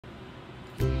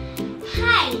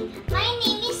My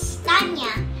name is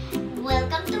Tanya.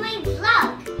 Welcome to my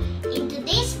vlog. In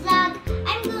today's vlog,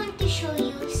 I'm going to show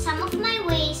you some of my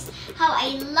ways how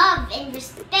I love and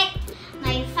respect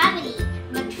my family.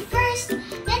 But first,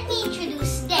 let me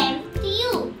introduce them to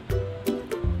you.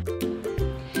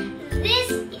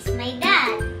 This is my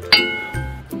dad.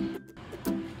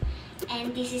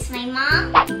 And this is my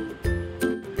mom.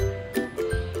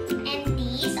 And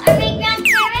these are my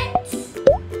grandparents.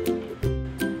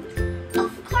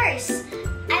 Of course,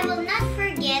 I will not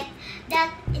forget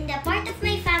that in the part of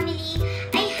my family,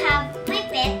 I have my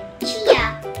pet,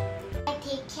 Chia. I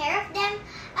take care of them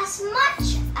as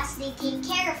much as they take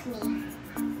care of me.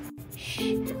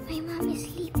 Shh, my mom is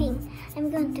sleeping.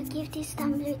 I'm going to give this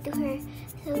tumbler to her,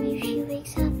 so if she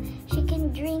wakes up, she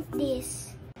can drink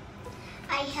this.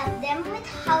 I help them with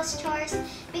house chores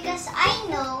because I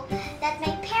know that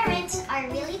my parents are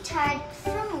really tired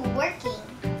from working.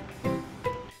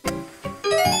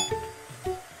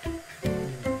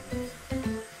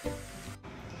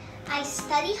 I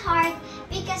study hard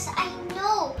because I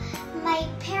know my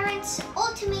parents'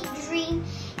 ultimate dream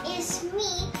is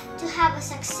me to have a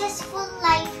successful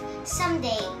life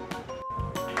someday.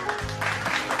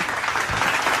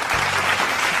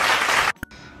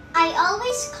 I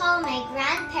always call my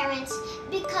grandparents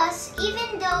because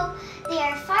even though they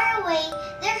are far away,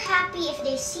 they're happy if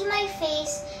they see my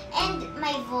face and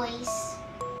my voice.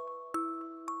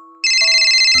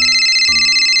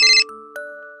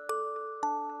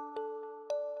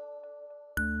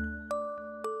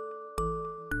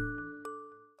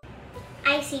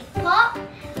 I say po,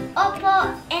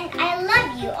 opo, and I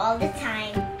love you all the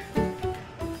time.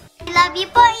 I love you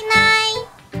po, Inay.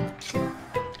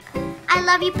 I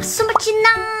love you so much,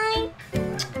 Inay.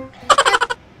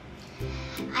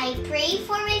 I pray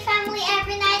for my family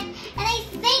every night, and I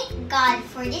thank God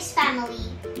for this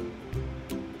family.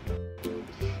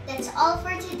 That's all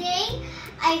for today.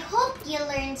 I hope you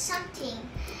learned something.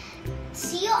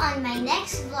 See you on my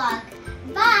next vlog.